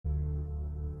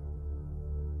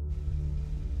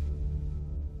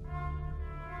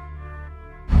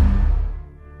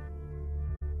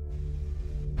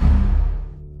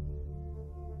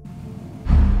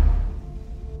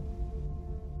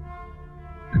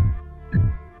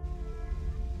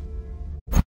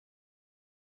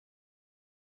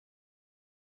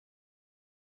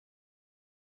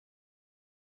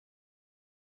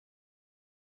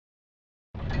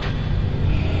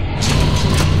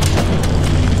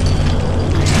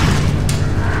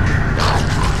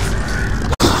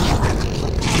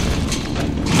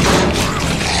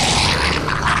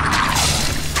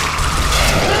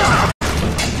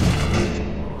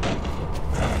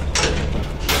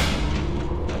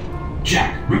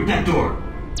Jack, rip that door.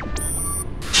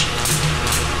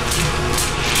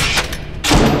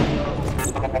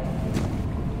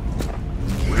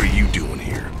 What are you doing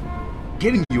here?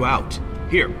 Getting you out.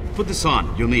 Here, put this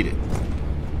on. You'll need it.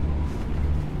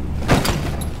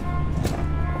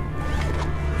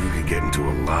 You could get into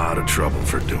a lot of trouble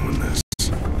for doing this.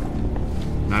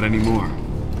 Not anymore.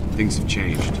 Things have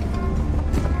changed.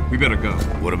 We better go.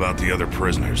 What about the other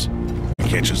prisoners? You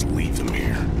can't just leave them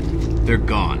here. They're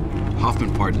gone.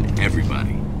 Hoffman pardoned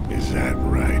everybody. Is that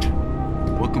right?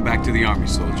 Welcome back to the army,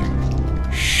 soldier.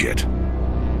 Shit.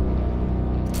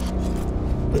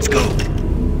 Let's go.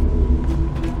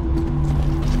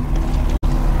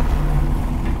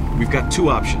 We've got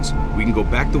two options. We can go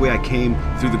back the way I came,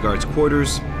 through the guards'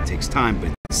 quarters. It takes time,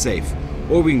 but it's safe.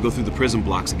 Or we can go through the prison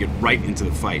blocks and get right into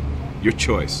the fight. Your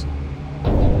choice.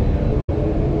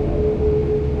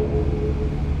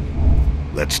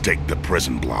 Let's take the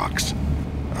prison blocks.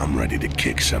 I'm ready to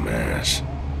kick some ass.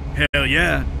 Hell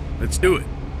yeah. Let's do it.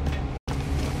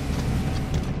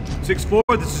 6-4,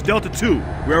 this is Delta 2.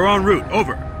 We are en route.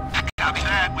 Over. Copy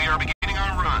that. We are beginning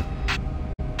our run.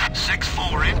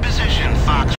 6-4 in position.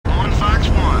 Fox 1, Fox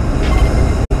 1.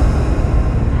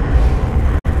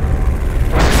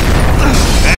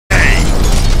 Hey!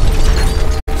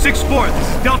 6-4, this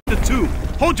is Delta 2.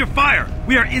 Hold your fire.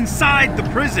 We are inside the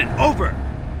prison. Over.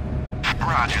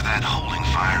 Roger that. Holding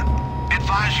fire.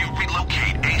 Advise you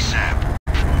relocate ASAP.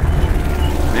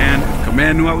 Man, if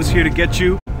Command knew I was here to get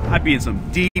you, I'd be in some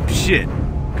deep shit.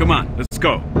 Come on, let's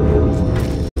go.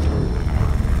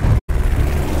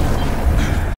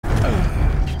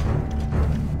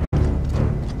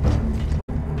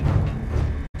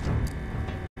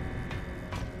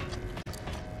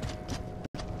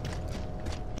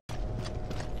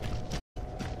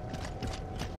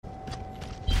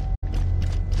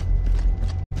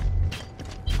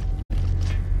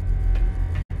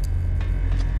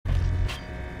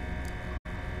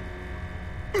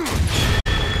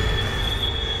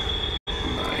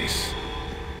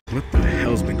 What the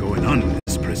hell's been going on in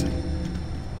this prison?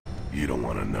 You don't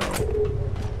want to know.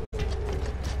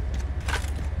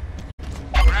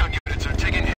 Ground units are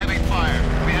taking heavy fire.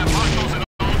 We have hostiles in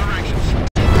all directions.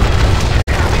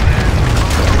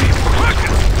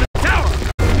 Marcus! The tower!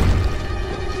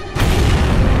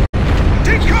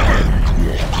 Take cover!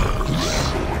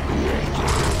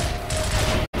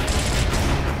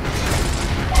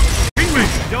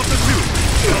 Greenwich, Delta 2.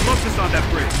 Got locusts on that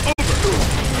bridge. Over.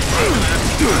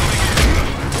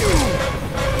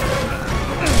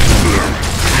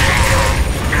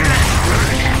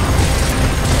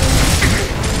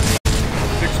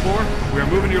 6-4, we are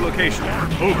moving to your location.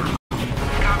 Over.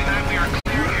 Copy that. We are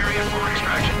clear area for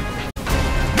extraction.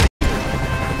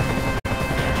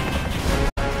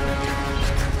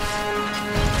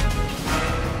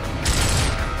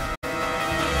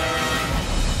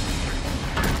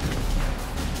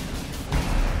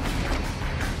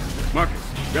 Marcus,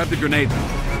 grab the grenade.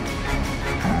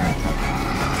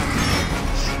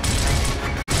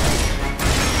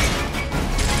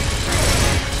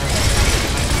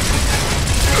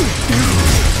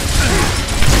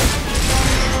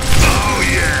 Oh,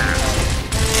 yeah!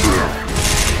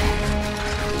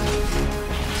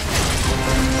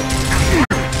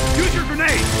 Use your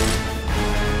grenade!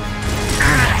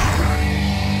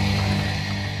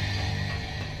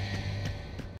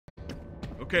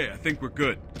 Okay, I think we're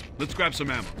good. Let's grab some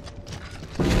ammo.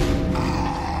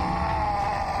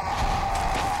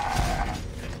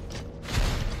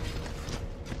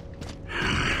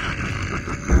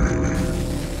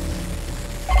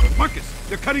 Marcus,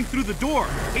 they're cutting through the door.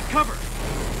 Take cover.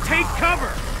 Take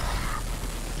cover!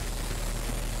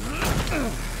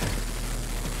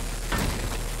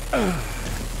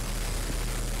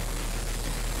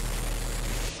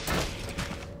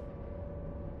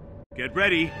 Get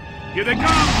ready. Here they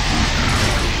come!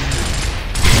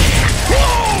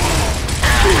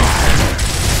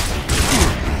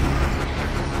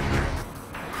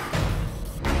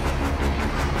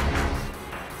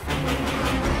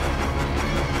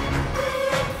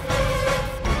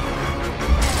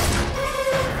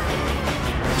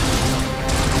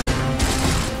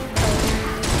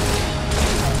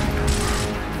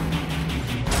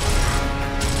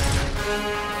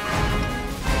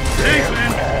 Thanks,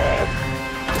 man!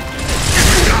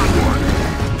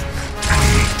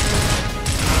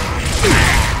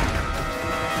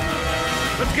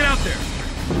 Let's get out there.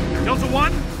 Delta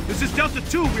 1, this is Delta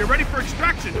 2. We are ready for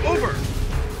extraction. Over.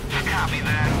 Copy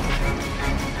that.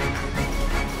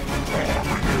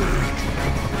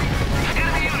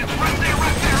 Enemy units right there,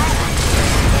 over.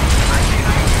 I see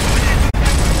them.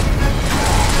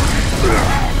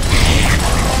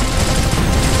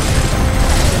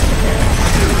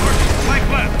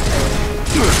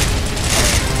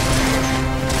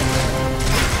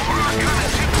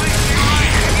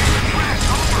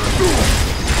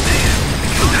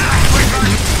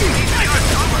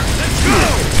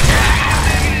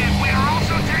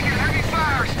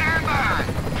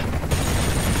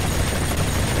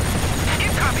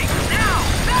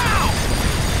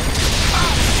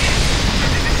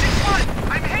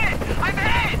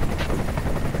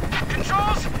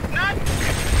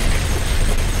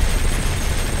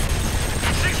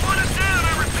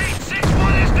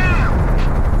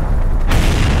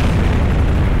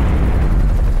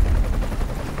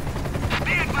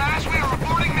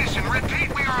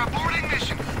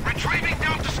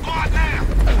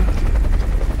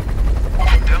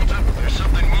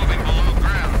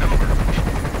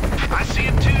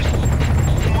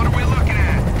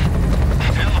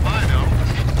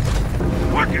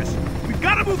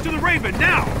 Move to the Raven,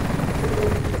 now!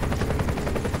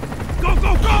 Go,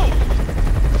 go, go!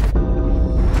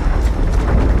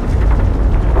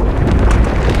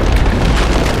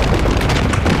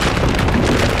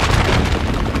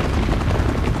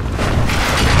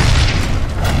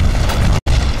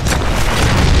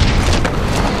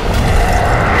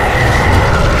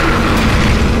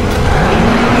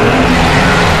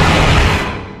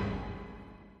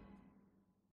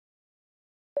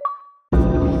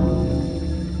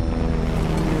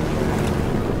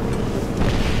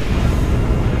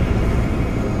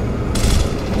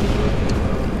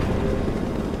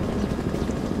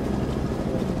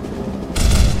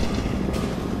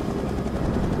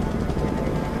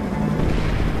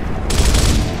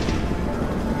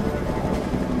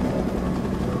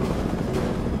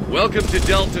 Welcome to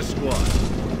Delta Squad.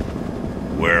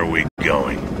 Where are we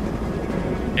going?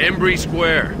 Embry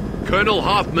Square. Colonel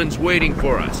Hoffman's waiting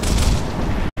for us.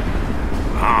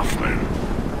 Hoffman?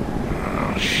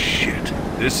 Oh, shit.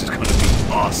 This is gonna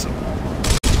be awesome.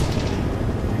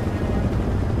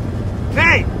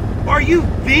 Hey! Are you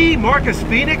the Marcus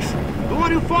Phoenix? The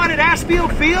one who fought at Aspio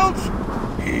Fields?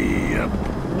 Yep.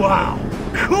 Wow,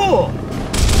 cool!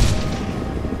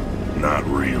 Not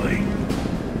really.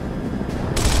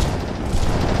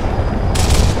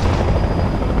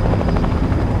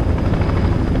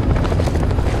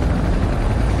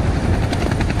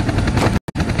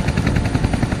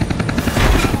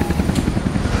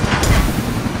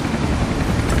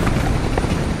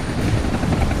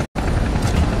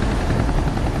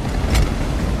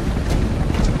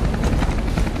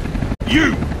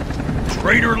 You!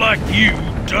 Traitor like you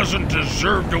doesn't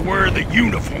deserve to wear the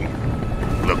uniform.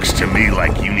 Looks to me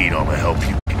like you need all the help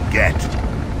you can get.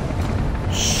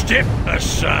 Step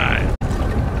aside.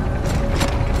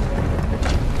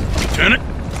 Lieutenant,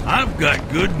 I've got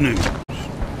good news.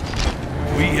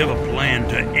 We have a plan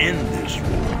to end this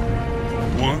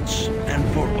war, once and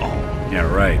for all. Yeah,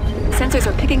 right. Sensors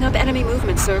are picking up enemy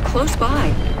movement, sir, close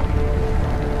by.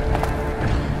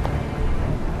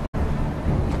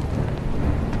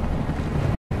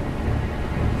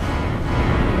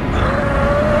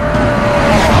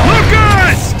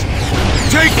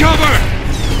 Take cover!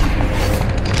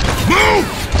 Move!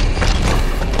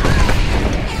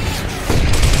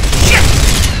 Shit!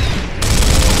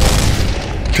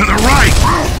 To the right!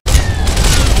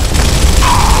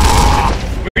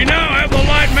 We now have the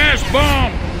light mass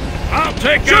bomb. I'll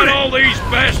take out all these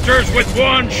bastards with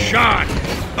one shot.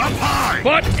 Up high!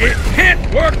 But it can't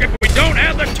work if we don't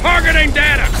have the targeting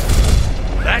data.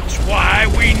 That's why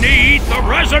we need the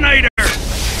resonator.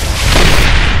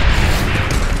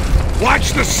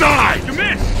 Watch the side! You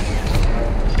missed!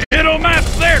 It'll map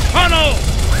their tunnel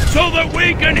so that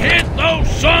we can hit those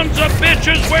sons of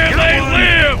bitches where they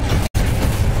live!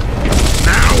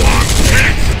 Now I'm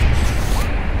pissed!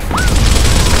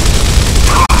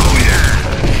 Oh yeah!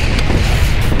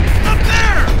 Up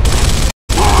there!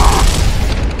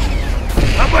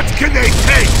 How much can they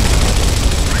take?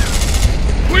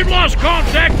 We've lost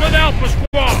contact with Alpha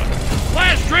Squad!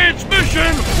 Last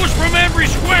transmission was from Embry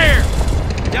Square!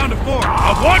 Down to 4.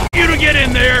 I want you to get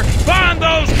in there, find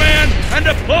those men, and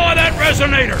deploy that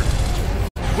resonator!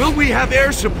 Will we have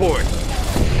air support?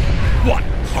 What?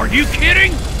 Are you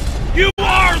kidding? You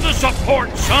are the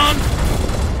support, son!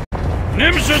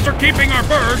 Nemesis are keeping our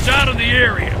birds out of the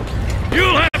area.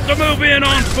 You'll have to move in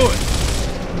on foot.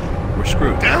 We're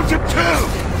screwed. Down to 2!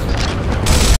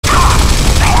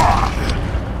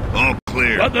 All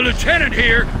clear. But the lieutenant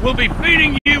here will be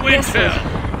feeding you Yes, intel. sir.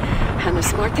 And the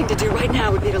smart thing to do right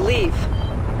now would be to leave.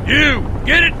 You,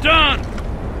 get it done!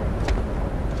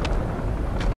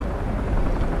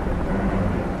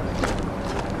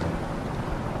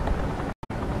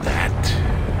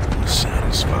 That was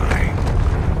satisfying.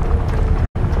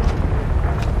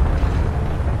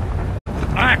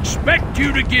 I expect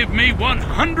you to give me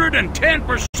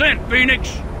 110%,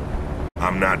 Phoenix!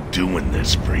 I'm not doing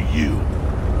this for you.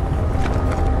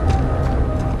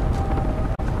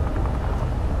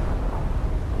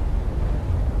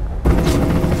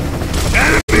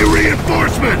 Enemy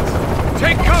reinforcements!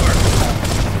 Take cover!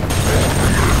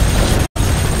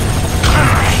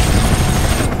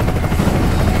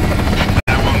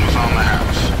 That one was on the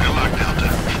house. Good luck, Delta.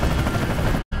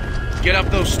 Get up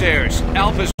those stairs.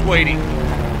 Alpha's waiting.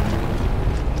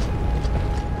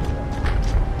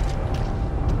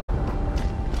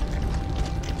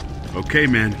 Okay,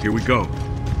 man, here we go.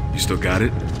 You still got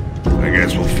it? I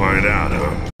guess we'll find out,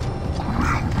 huh?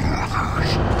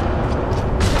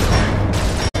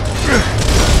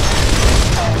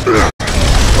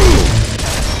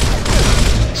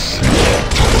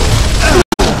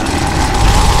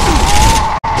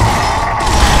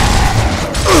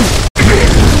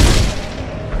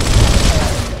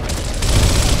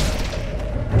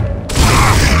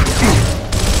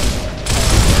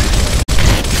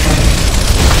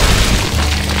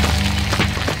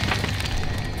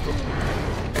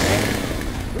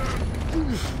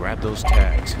 Grab those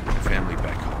tags. Family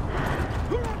back home.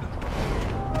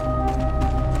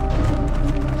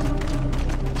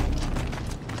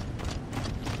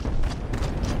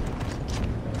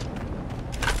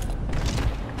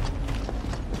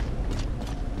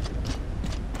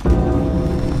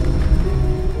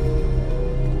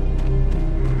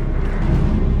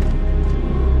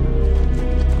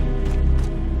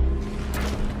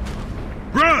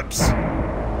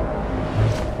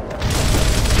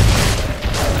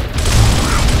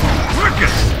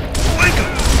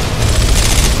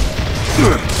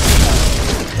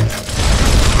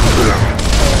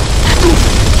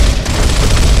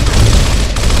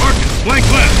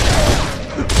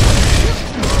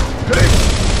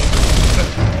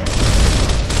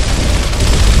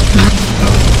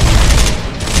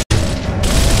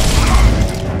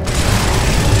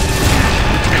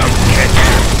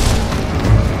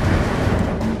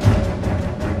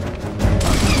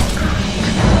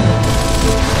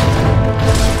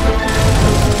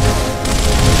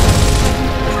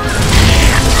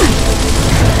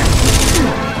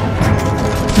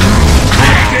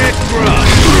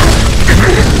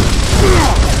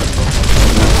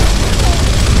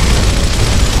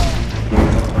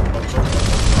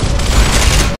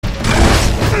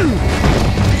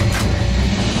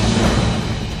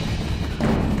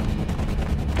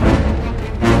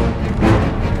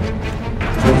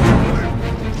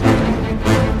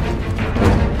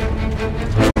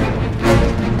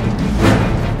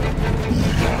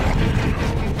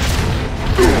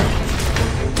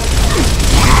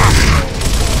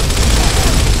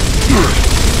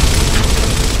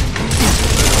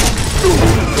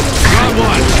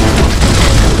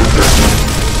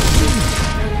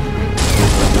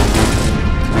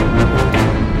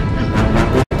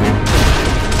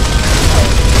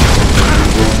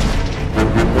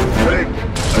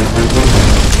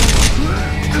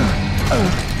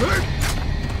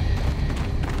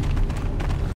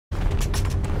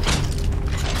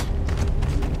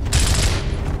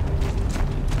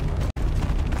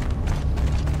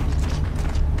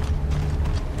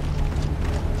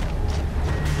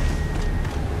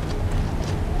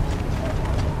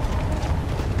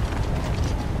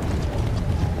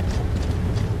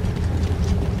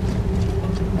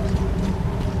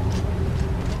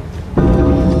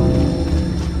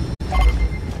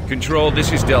 Control,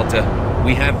 this is Delta.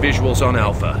 We have visuals on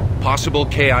Alpha. Possible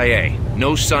KIA.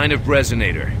 No sign of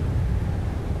Resonator.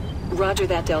 Roger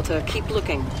that, Delta. Keep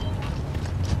looking.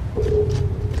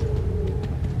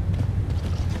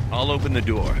 I'll open the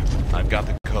door. I've got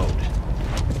the code.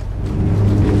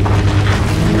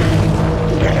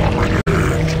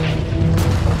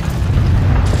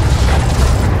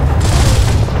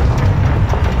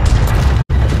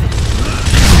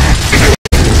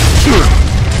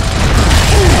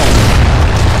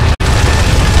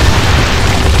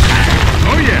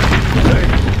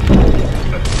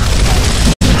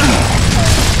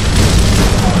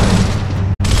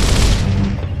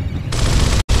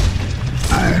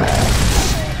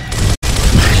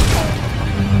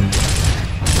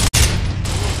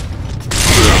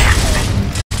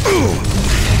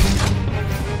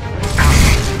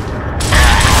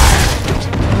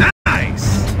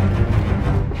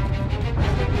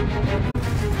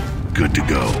 Good to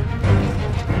go.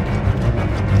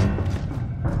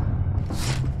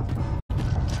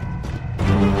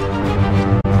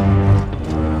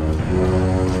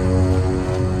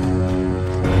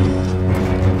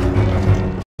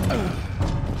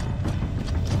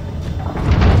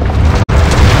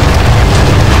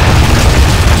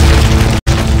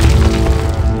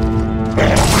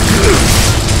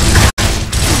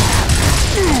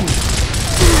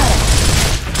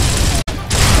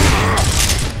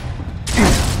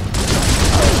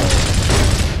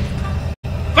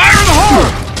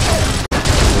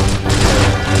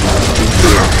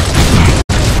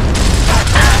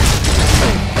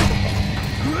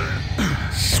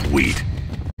 Sweet.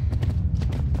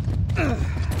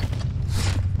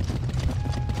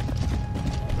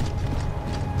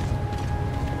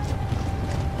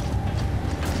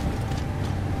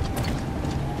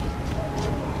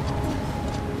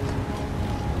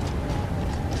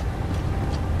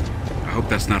 I hope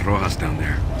that's not Rojas down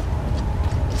there.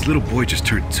 His little boy just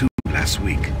turned 2 last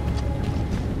week.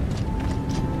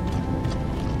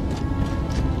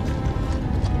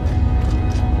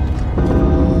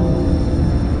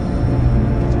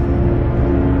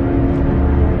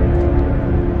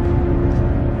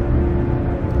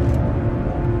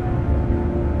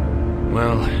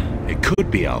 Well, it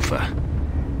could be Alpha.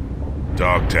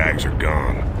 Dog tags are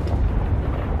gone.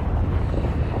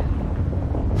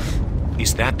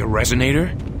 Is that the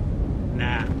Resonator?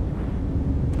 now.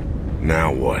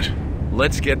 Now what?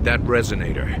 Let's get that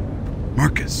resonator.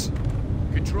 Marcus,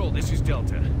 Control, this is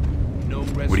Delta. No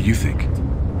resonator. what do you think?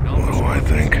 What do I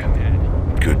think?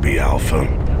 It could be Alpha,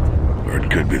 or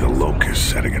it could be the Locust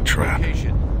setting a trap.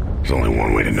 There's only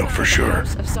one way to know for sure.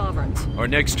 House of Sovereigns. Our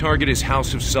next target is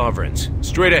House of Sovereigns.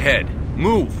 Straight ahead.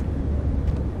 Move!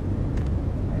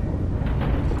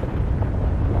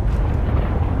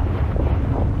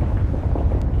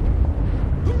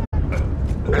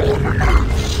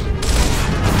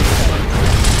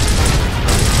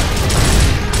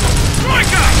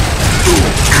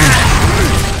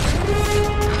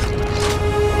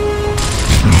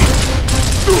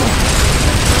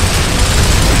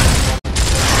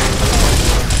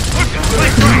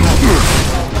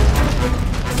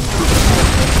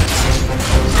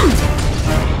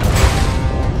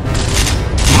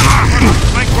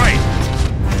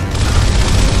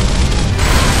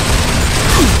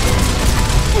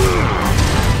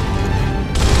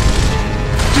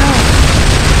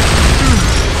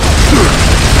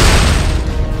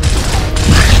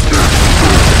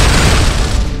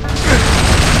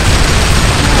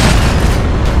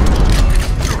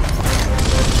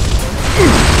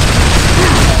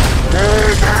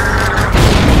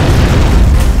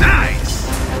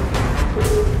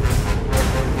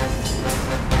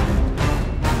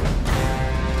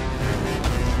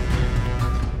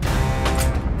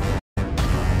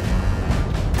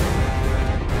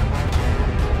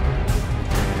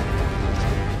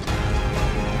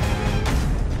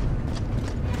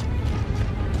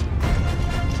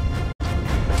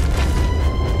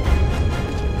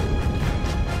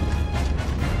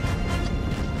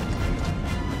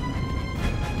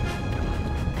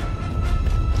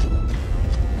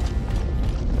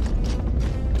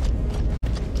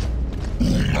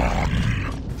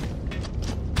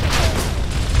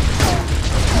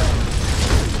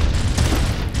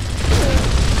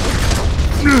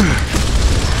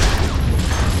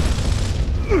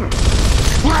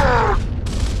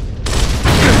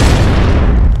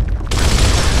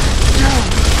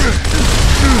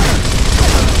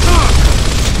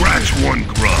 Scratch one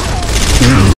grub.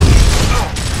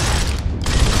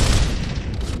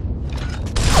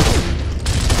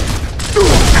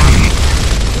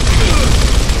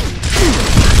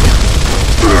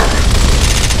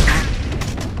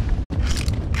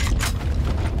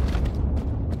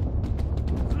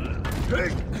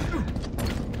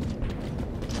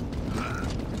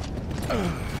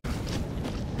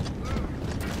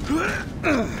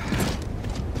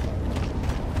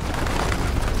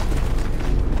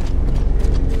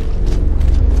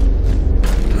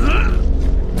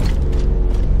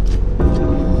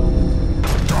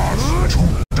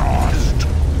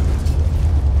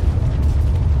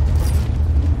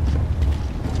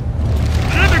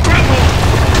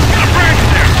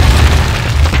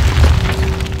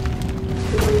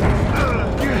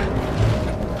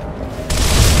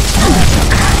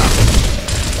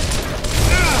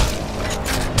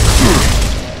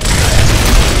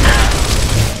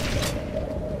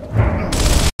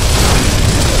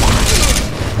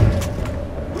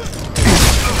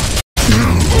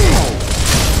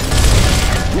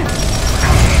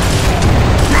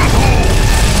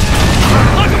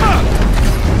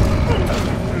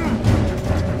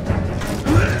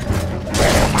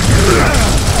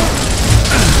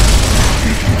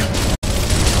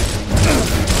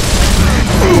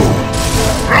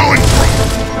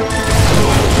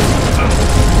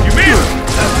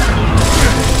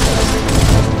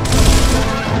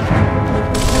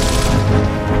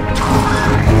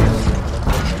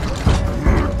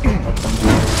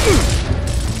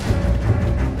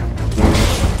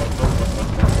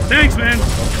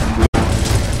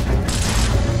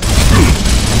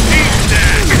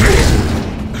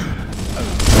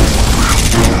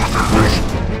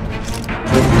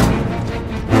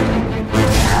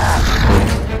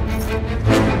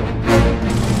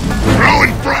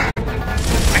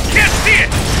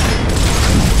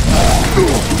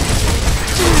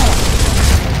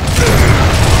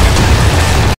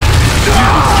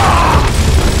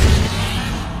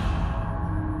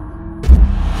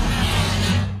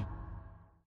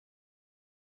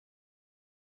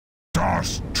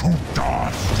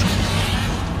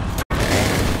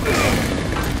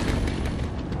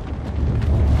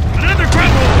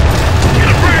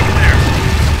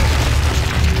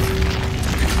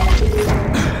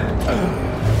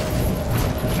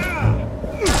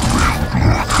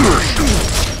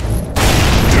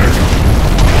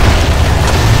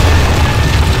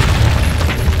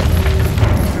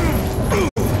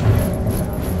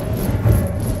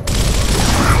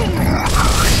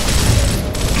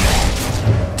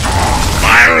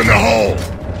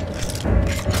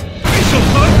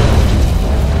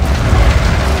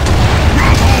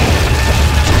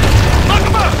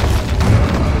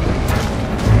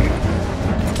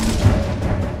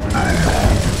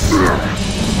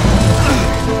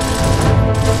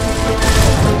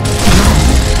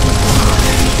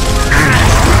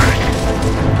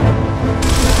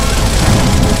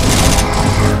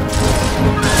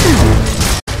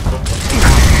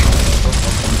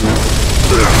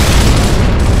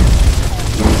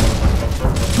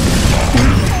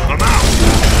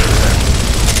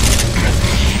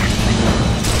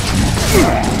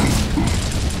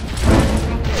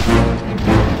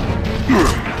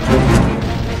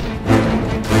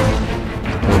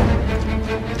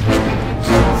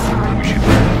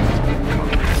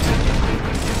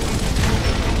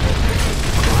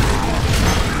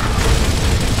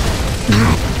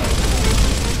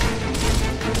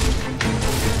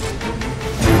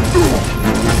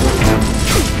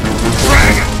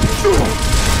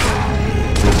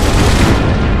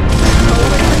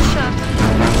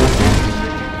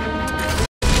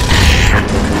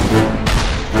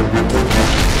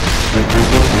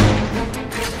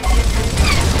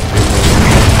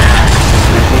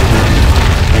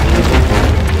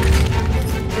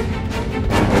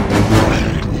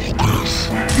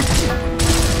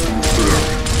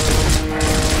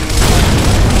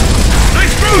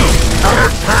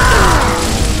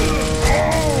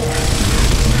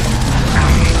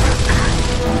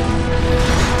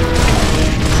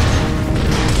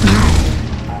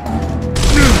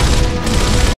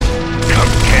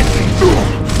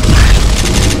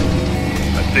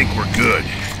 think we're good.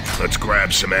 Let's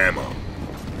grab some ammo.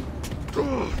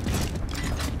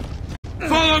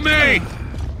 Follow me!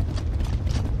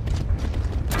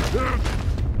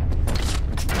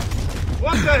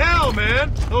 What the hell,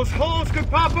 man? Those holes could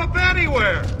pop up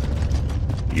anywhere!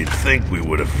 You'd think we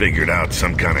would have figured out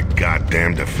some kind of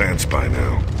goddamn defense by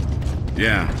now.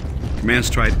 Yeah. Command's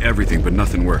tried everything, but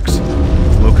nothing works.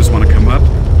 If locusts want to come up,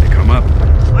 they come up.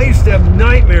 I used to have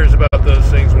nightmares about those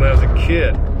things when I was a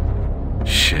kid.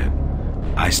 Shit.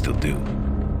 I still do.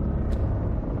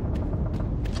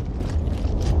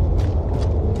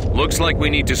 Looks like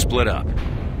we need to split up.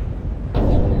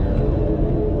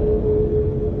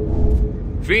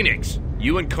 Phoenix,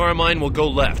 you and Carmine will go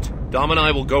left. Dom and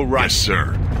I will go right. Yes,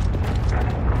 sir.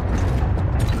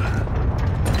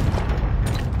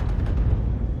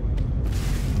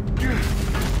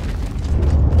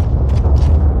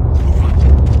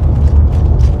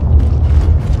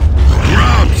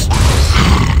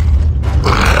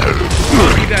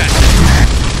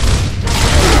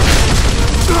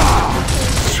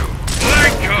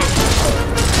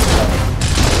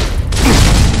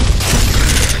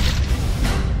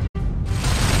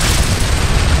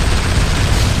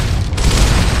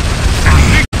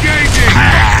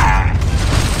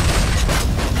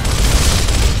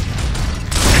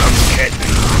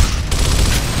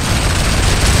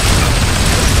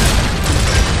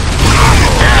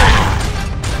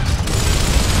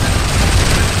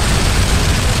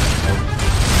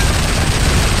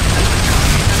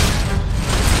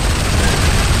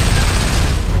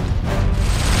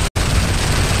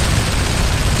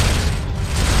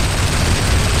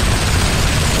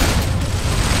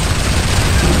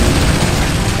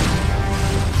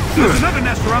 There's another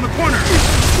nest around the corner!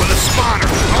 With a spotter,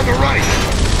 on the right!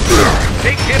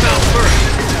 Take him out first.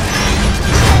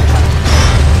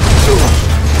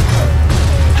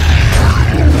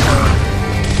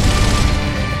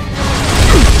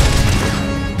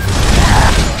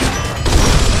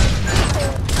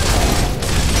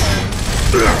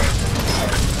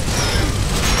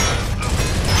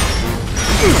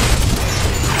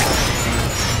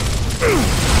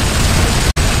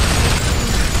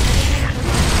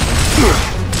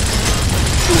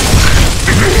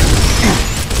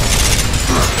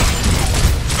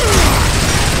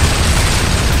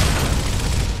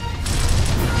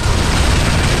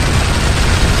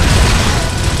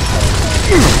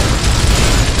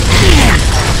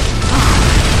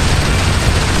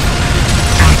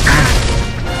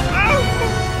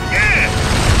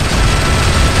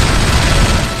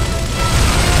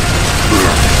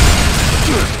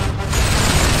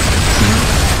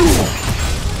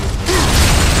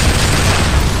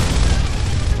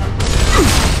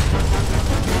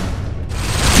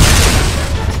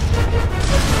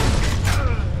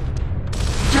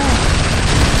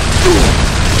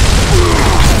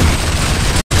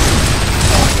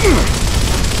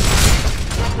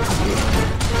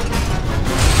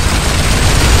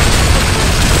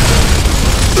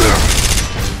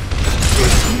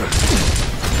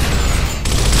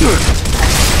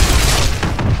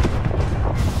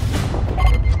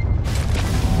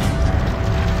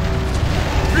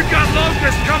 We've got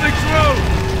locusts coming through!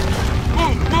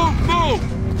 Move, move, move!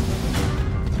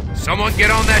 Someone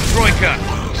get on that troika.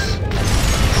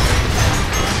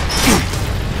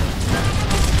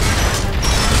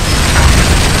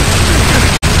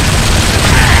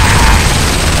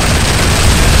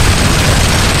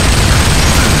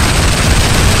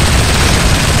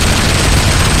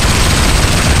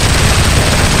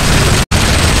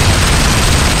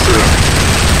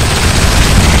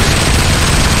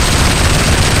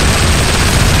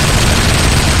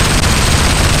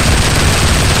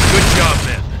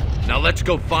 Let's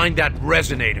go find that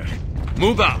resonator.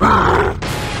 Move out.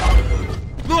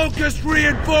 Locust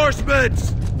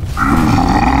reinforcements!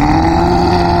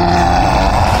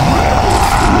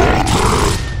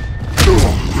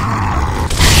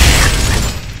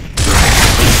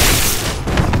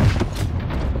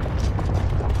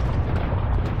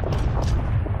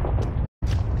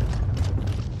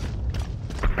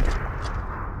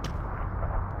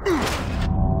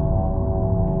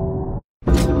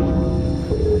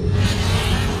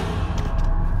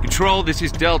 Control, this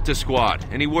is Delta Squad.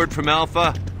 Any word from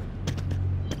Alpha?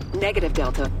 Negative,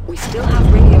 Delta. We still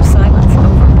have radio silence.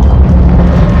 Over.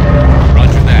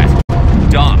 Roger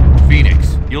that. Dom,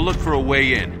 Phoenix, you'll look for a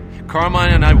way in. Carmine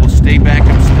and I will stay back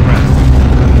and suppress.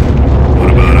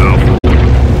 What about Alpha?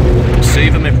 We'll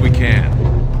save him if we can.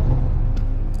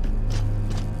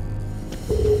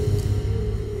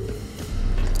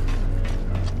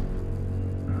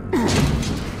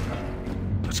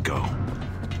 Let's go.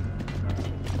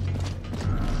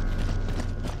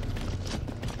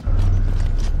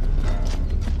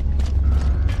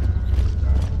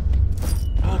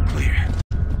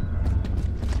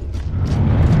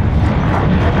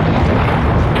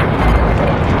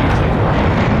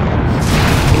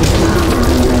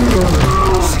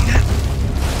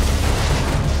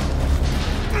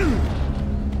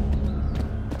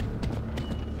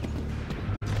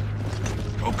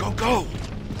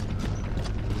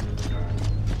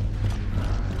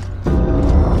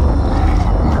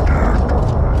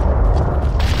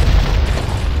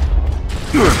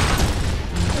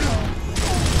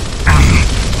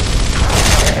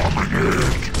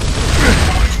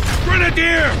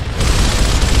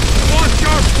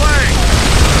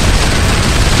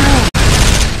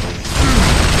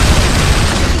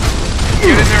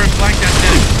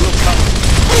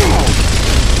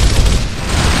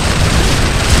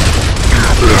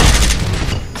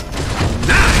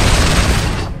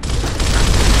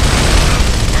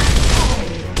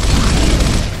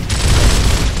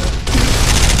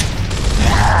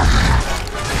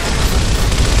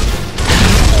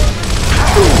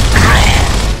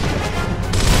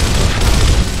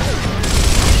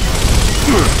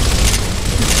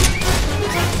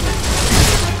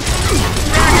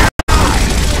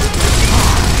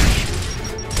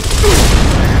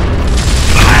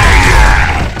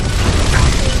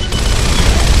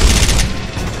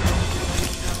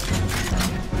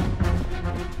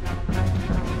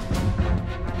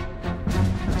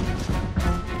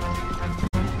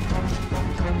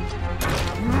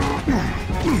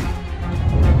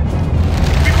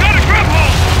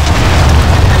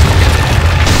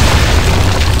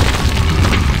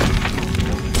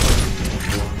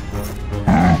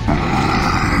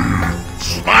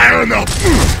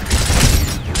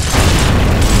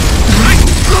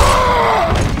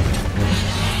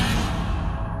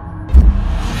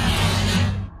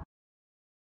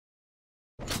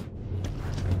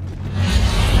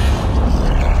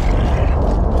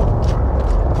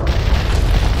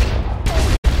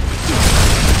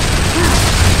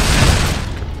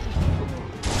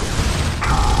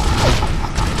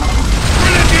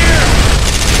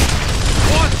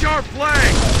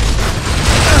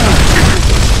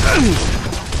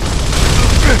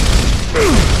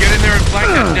 Get in there and flank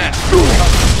that nest.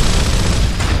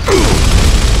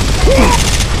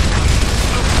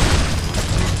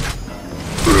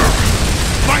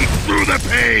 Fight through the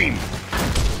pain!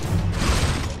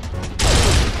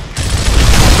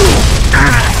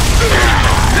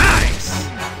 Nice!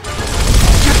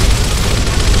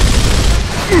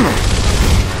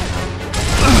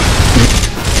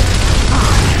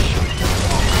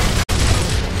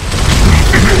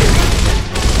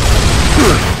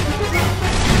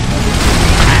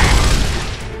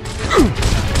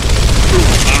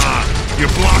 You're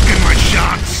blocking my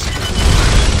shots!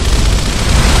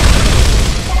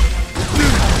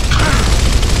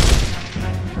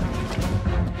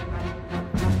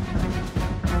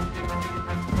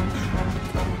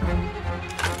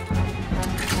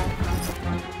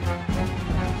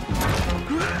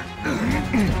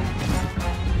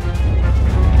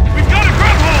 We've got a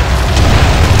grab hold!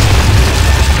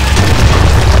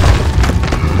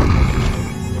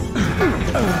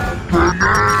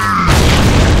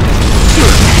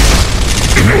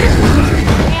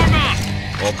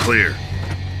 All clear.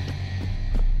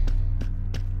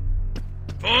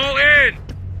 Fall in!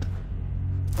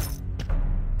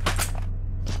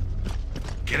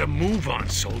 Get a move on,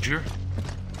 soldier.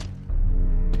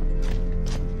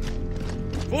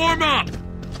 Form up!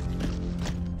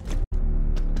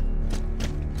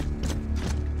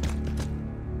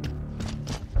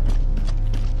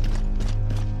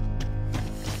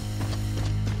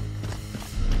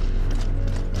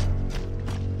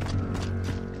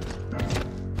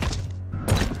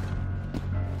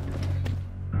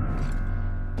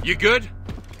 You good?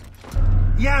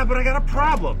 Yeah, but I got a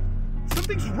problem.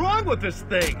 Something's wrong with this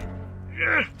thing.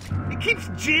 Ugh, it keeps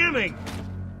jamming.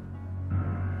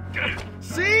 Ugh,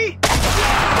 see?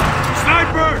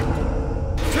 Sniper!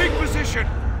 Take position!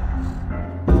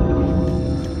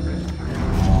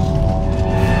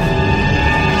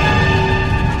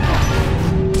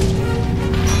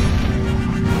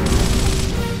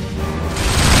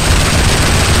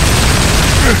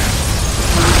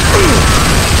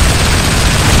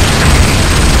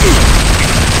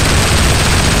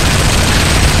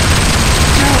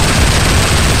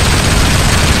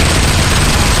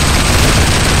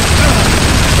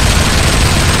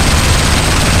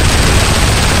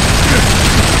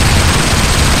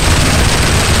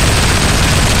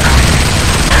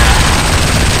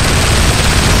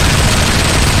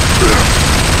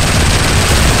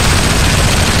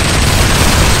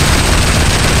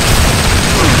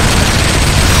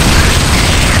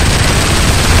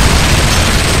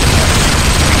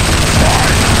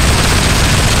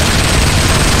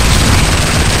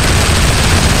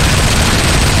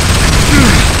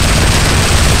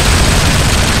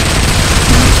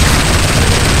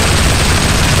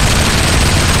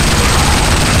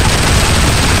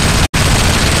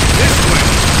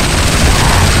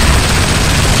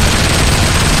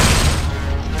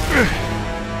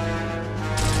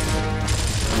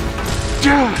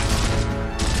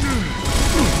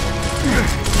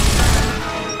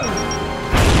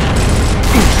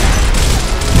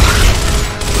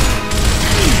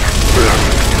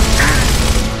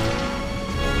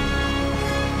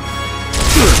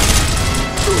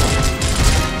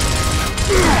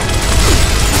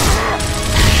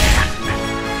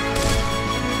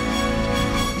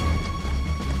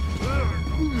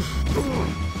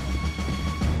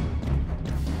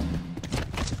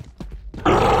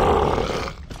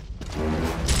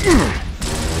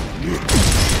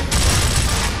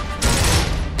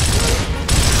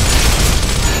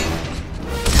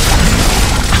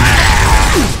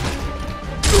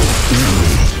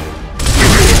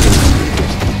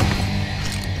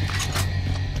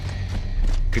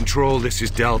 Control, this is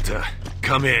Delta.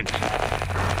 Come in.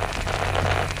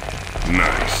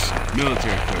 Nice.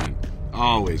 Military equipment.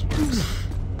 Always works.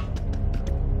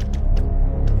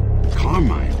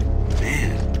 Carmine.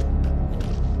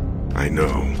 Man. I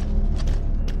know.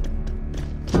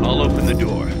 I'll open the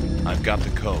door. I've got the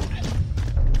code.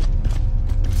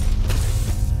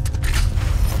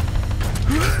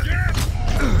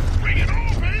 Bring it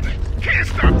on, baby. Can't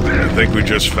stop this. I think we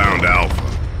just found Alpha.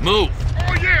 Move!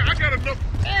 Oh yeah, I got enough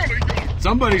for all of y'all.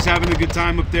 Somebody's having a good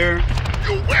time up there.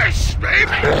 You wish,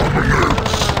 baby.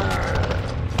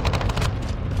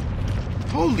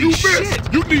 Holy You shit!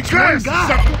 missed. You need glasses, guy.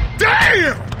 sucker.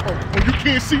 Damn! Oh, you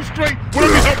can't see straight? Well,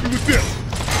 let me help you with this.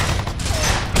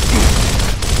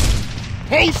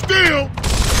 Hold still.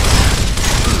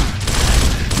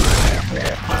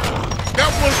 That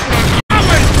was for the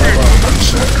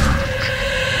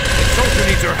The soldier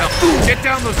needs our help. Get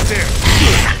down those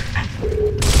stairs.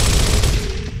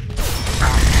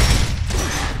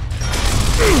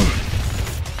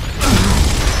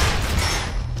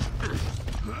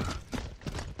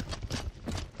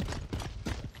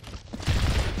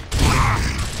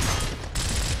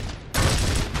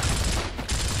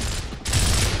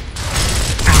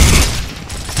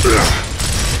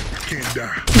 Can't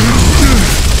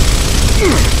die.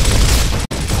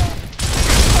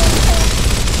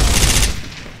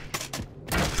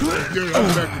 Yeah,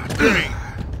 I'm back in the game.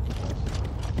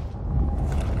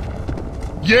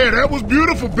 Yeah, that was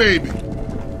beautiful, baby.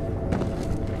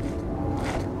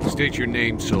 State your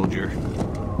name, soldier.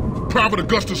 Private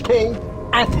Augustus Cole,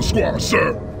 Alpha Squad,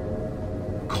 sir.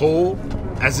 Coal?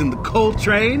 As in the coal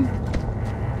train?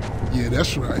 Yeah,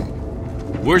 that's right.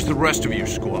 Where's the rest of your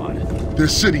squad? They're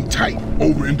sitting tight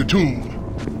over in the tomb.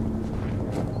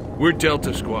 We're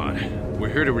Delta Squad. We're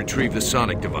here to retrieve the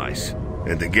sonic device.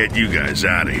 And to get you guys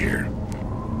out of here.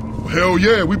 Hell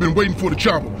yeah, we've been waiting for the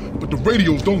chopper, but the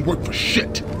radios don't work for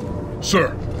shit.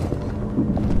 Sir,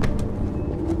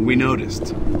 We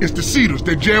noticed. it's the Cedars.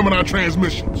 They're jamming our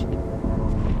transmissions.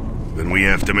 Then we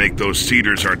have to make those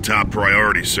Cedars our top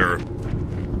priority, sir.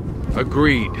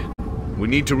 Agreed. We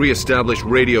need to re-establish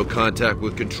radio contact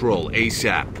with Control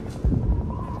ASAP.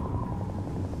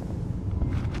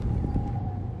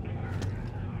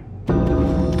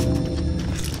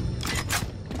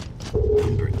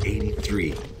 Number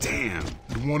 83. Damn.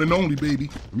 The one and only, baby.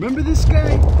 Remember this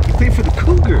guy? He played for the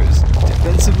Cougars.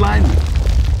 Defensive lineman.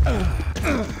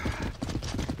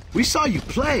 We saw you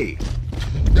play.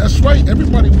 That's right.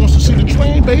 Everybody wants to see the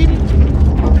train, baby.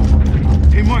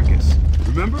 Hey, Marcus.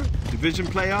 Remember? Division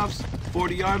playoffs?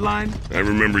 40-yard line? I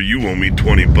remember you owe me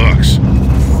 $20. See me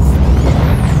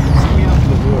after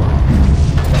the war.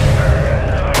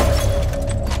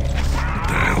 What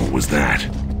the hell was that?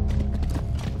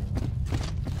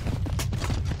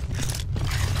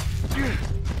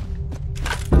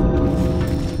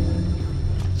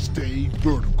 Stay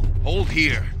vertical. Hold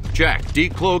here. Jack,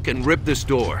 decloak and rip this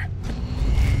door.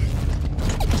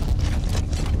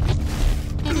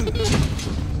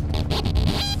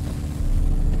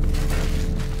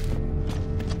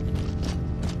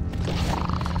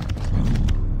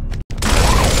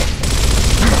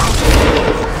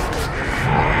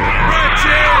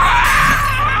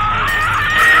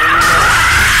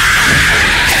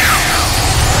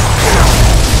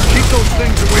 Keep those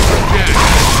things away from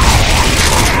Jack.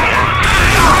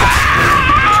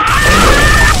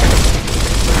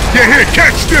 Yeah, here,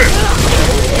 catch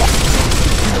this!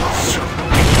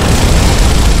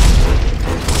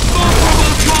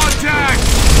 Multiple contact!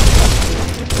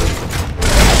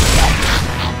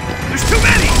 There's too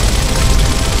many!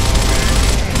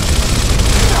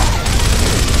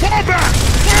 Fall back!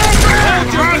 Fall back!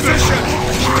 Hold your position!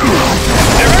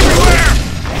 They're everywhere!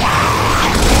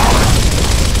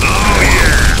 Oh,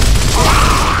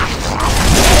 yeah!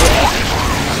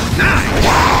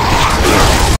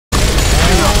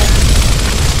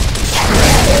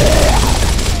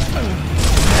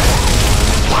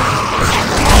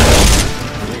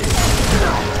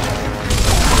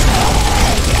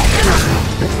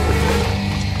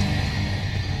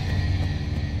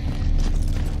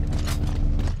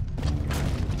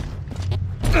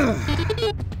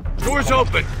 Door's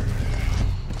open!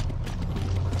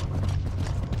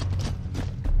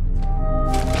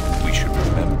 We should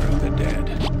remember the dead.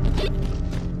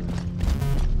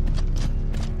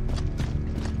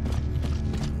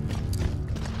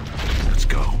 Let's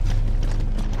go.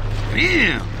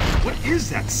 Damn! What is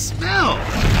that smell?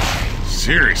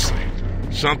 Seriously,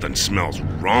 something smells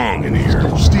wrong in here.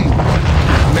 Steve,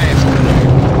 nasty.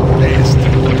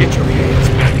 Get your hands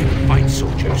back in the fight,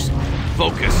 soldiers.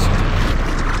 Focus.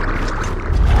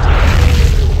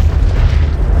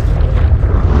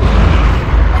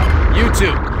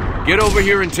 Get over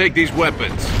here and take these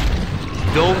weapons.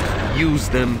 Don't use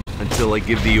them until I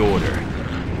give the order.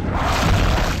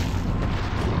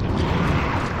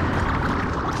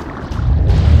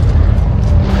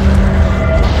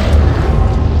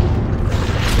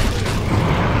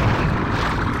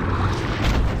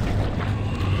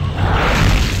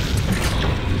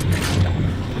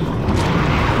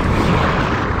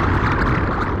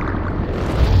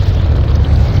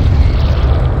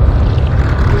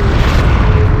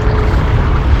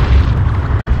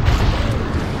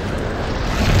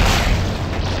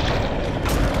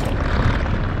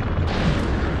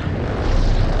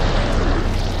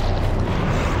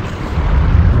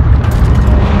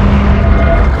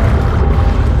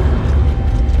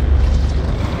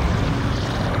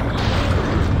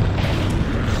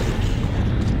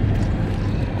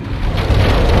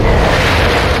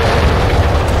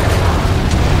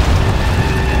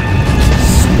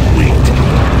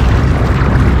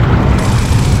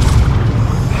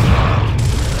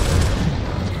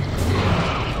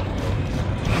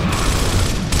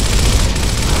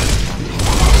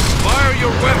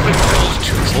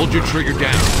 Hold your trigger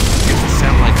down. Gives the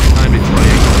satellite time to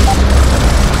triangle.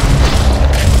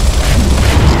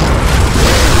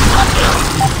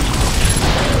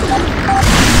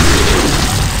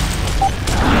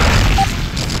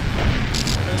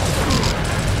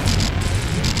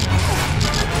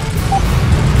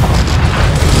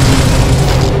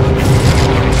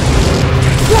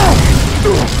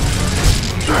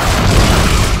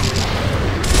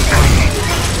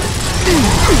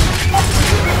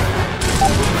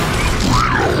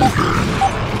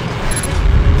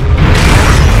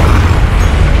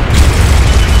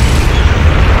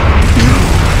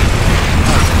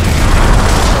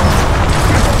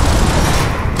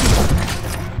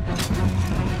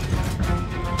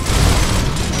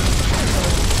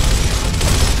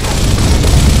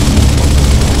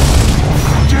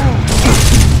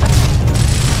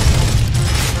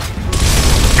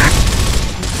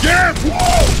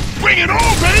 Bring it on,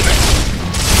 baby!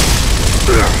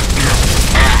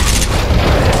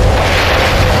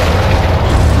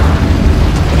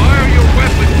 Fire your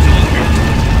weapons, soldier!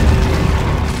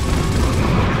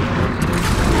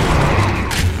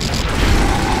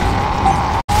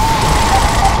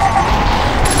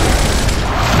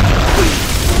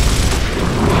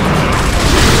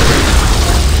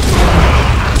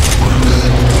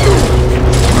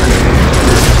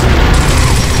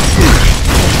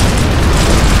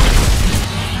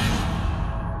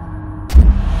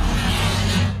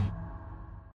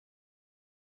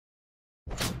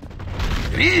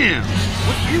 Damn!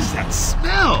 What is that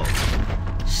smell?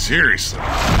 Seriously,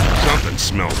 something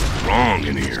smells wrong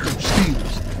in here.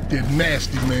 Steelers, they're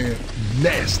nasty, man.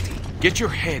 Nasty. Get your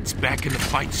heads back in the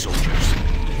fight, soldiers.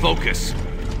 Focus.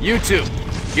 You two,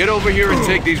 get over here and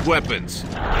take these weapons.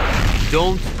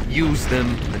 Don't use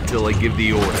them until I give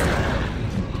the order.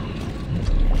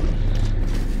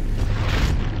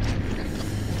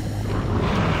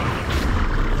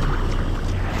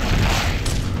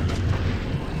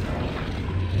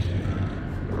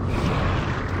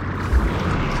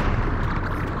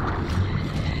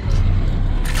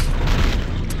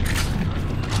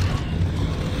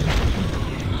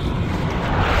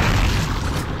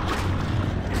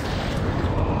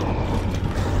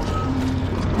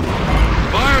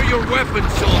 Your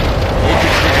weapons, soldier. Hold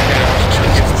your trigger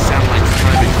down. Gives the satellites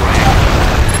time to triangle.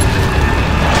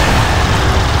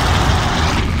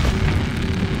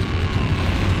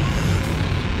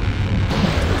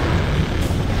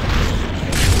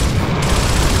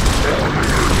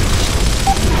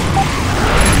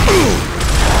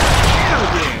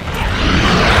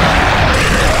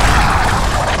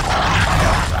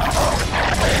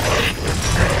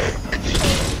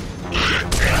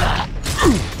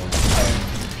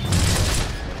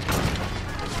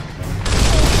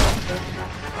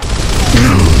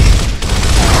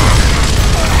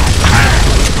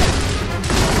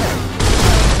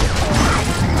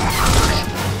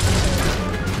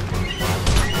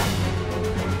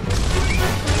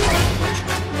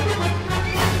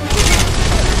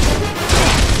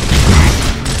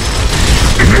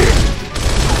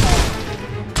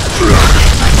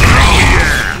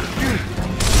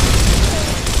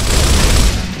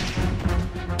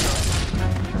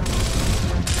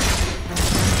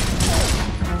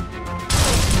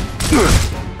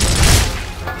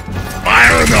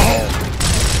 Fire in the hole!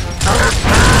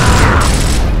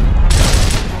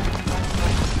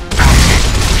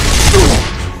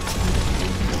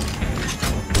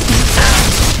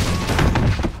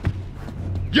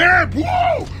 Yeah,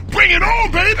 whoa! Bring it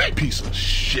on, baby! Piece of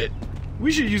shit.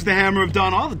 We should use the Hammer of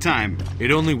Dawn all the time. It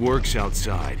only works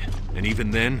outside, and even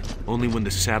then, only when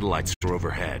the satellites are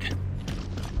overhead.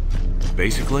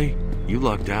 Basically, you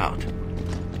lucked out.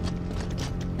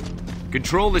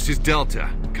 Control, this is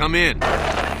Delta. Come in.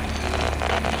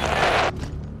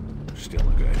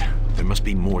 Still good. There must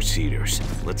be more Cedars.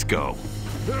 Let's go.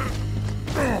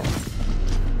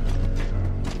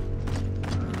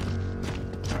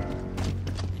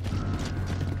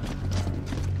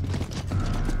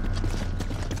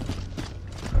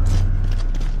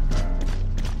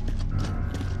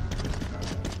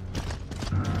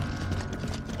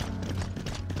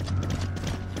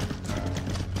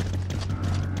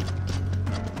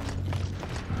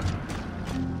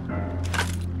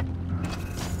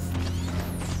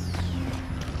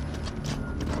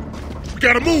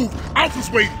 Gotta move!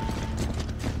 Alpha's waiting!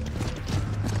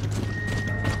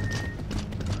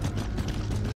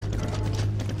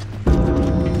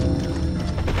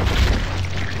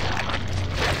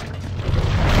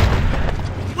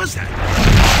 What's that?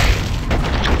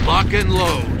 Lock and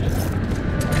load.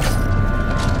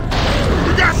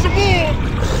 We got some more!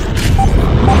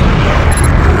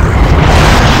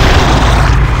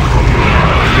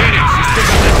 Get it! She's still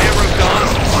got that Hammer of Dawn.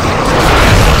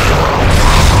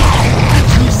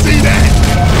 See that?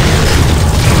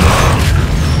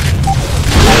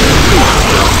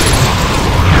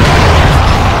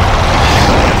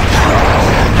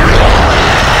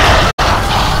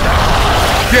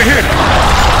 Get hit!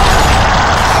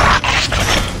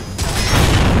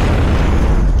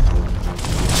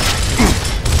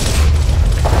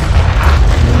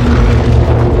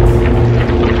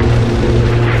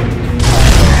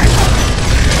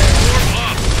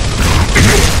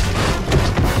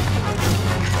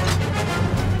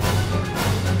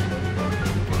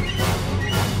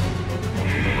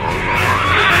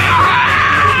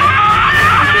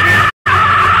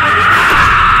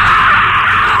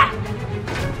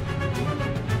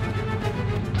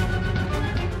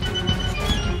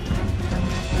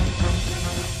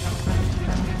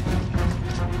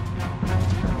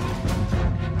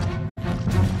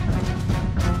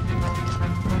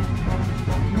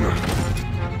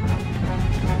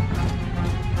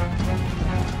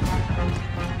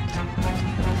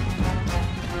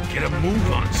 Get a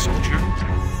move on, soldier.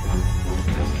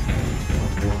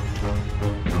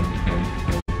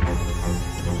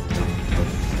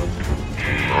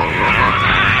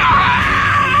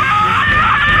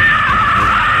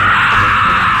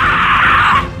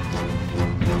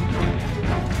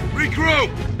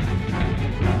 Regroup!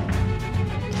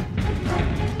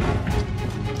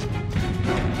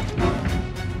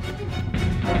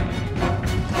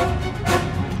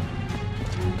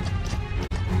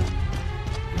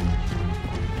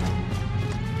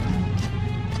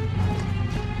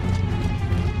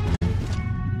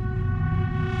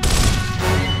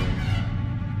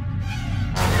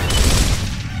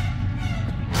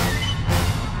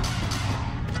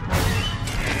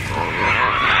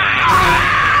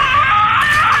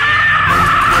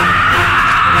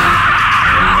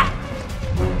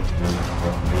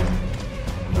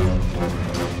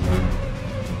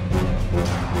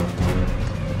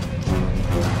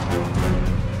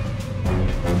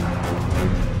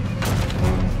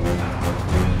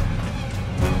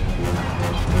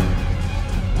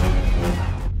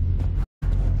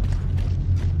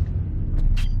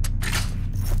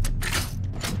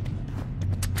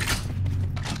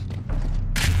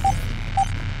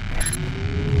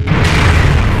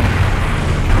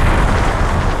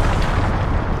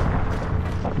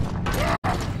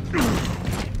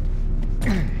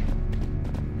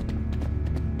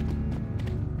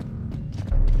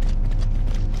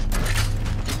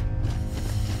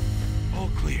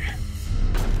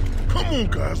 Come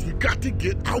on, guys, we got to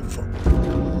get Alpha.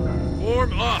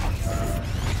 Form up.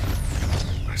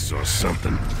 I saw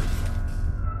something.